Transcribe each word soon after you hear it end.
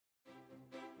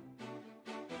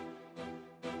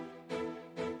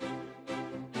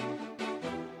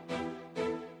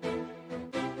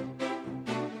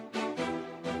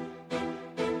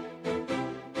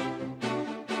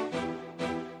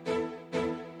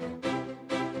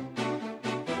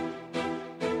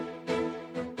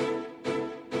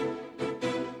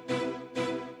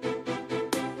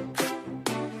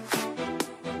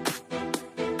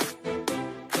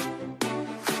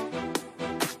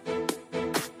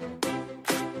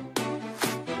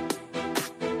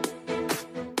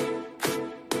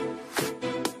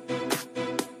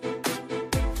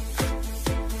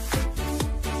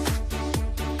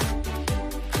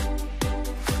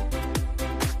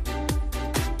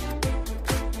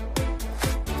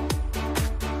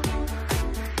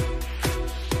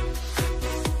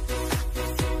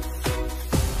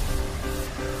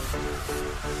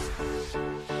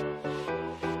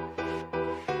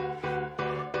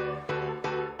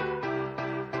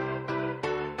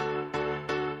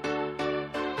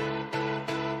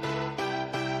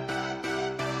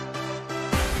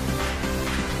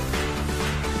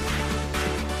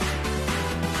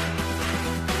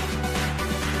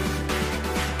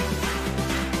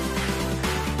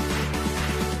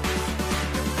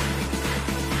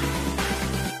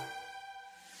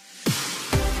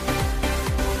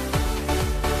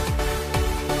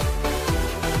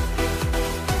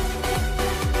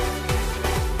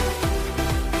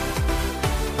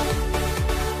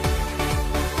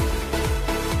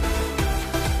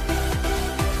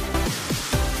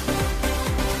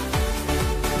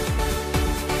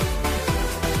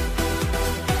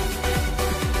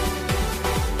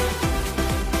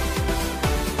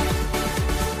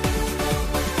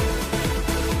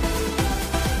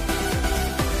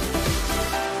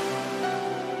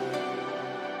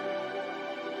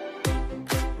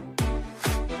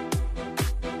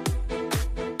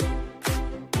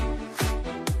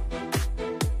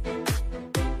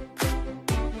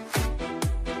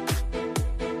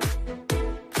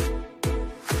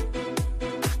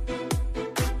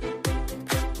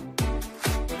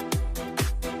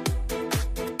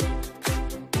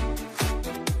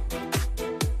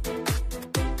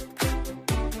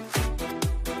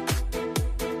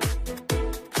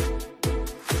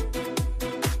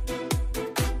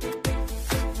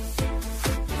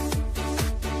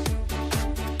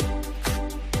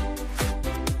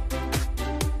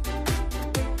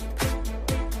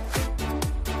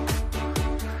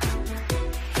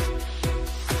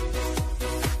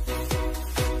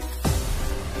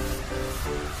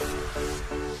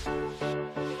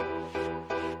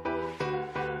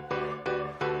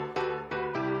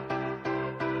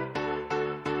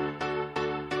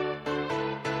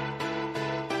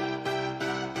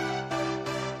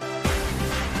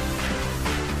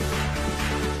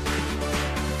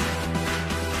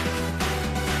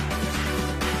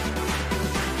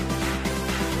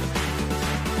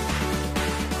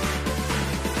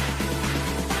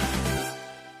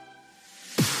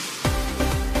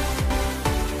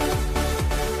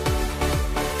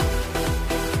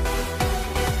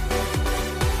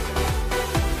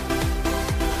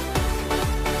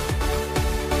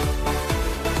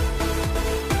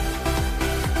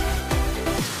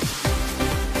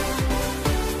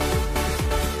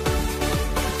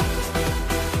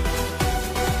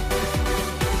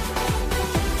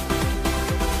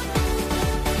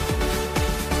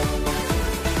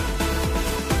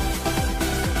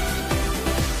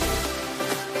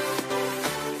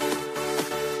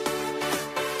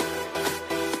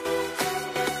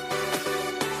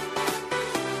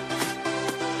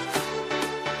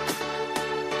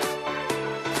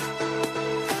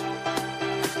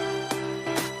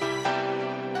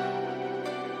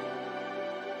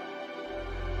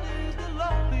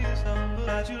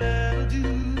that you'll ever do.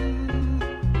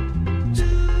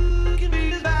 Two can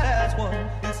be as bad as one.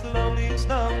 It's the loneliest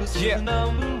number, so the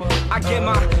number one. I get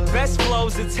my best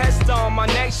flows to test on my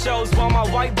next shows while my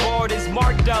whiteboard is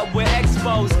marked up with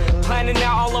expos. Planning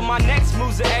out all of my next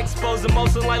moves at expos. The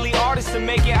most unlikely artist to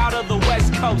make it out of the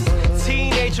West Coast.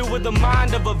 Teenager with the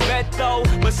mind of a vet though,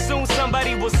 but soon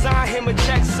somebody will sign him a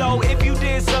check. So if you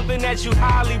did something that you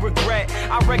highly regret,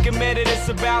 I recommend it, it's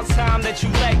about time that you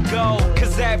let go.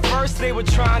 Cause at first they were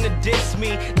trying to diss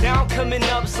me, now I'm coming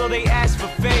up so they ask for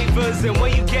favors. And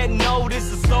when you get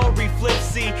noticed, the story flips,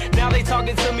 see. Now they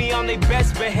talking to me on their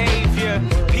best behavior.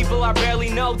 People I barely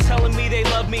know telling me they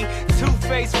love me.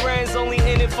 Two-faced friends only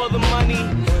in it for the money.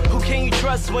 Who can you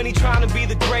trust when he trying to be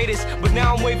the greatest? But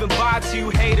now I'm waving bye to you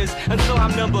haters until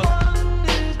I'm number one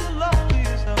is the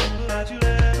loneliest number that you'll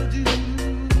ever do.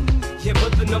 Yeah,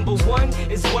 but the number one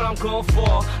is what I'm going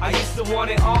for. I used to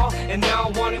want it all, and now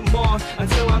I want it more.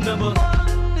 Until I'm number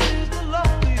one is the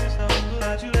loneliest number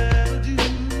that you'll ever do.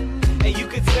 And you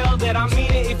could tell that I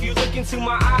mean it if you look into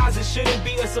my eyes. It shouldn't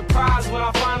be a surprise when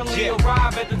I finally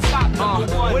arrive at the top,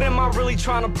 number one. What am I really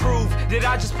trying to prove? Did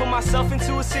I just put myself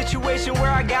into a situation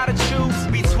where I gotta choose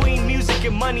between music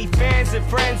and money, fans and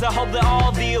friends? I hope that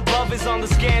all the above is on the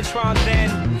Scantron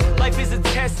then. Life is a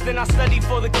test and I study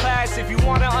for the class. If you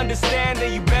wanna understand,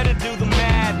 then you better do the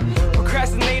math.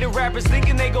 Procrastinator rappers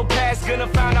thinking they go past, gonna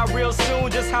find out real soon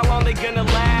just how long they gonna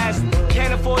last.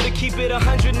 Can't afford to keep it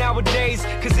 100 nowadays,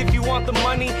 cause if you want the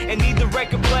money and need the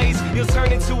record plays, you'll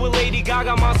turn into a Lady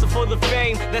Gaga monster for the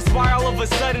fame. That's why all of a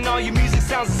sudden all your music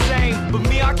sounds the same. But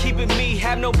me, I keep it me,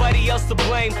 have nobody else to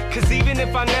blame. Cause even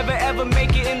if I never ever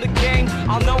make it in the game,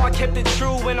 I'll know I kept it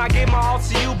true when I gave my all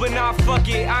to you. But nah, fuck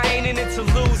it, I ain't in it to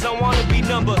lose, I wanna be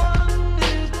number one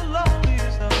is the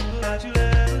loneliest number that you'll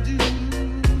ever do.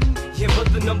 Yeah,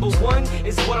 but the number one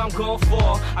is what I'm going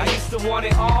for. I used to want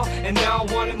it all, and now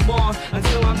I want it more.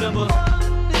 Until I'm number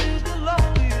one is the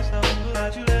loneliest number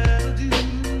that you'll ever do.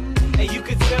 And you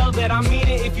could tell that I mean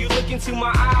it if you look into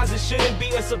my eyes. It shouldn't be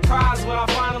a surprise when I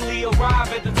finally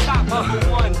arrive at the top, number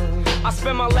one. I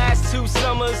spent my last 2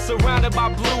 summers surrounded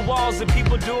by blue walls and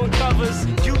people doing covers.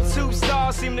 YouTube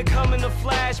stars seem to come in a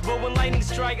flash, but when lightning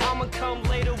strike, I'ma come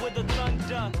later with the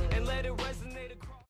thunder and let it resonate.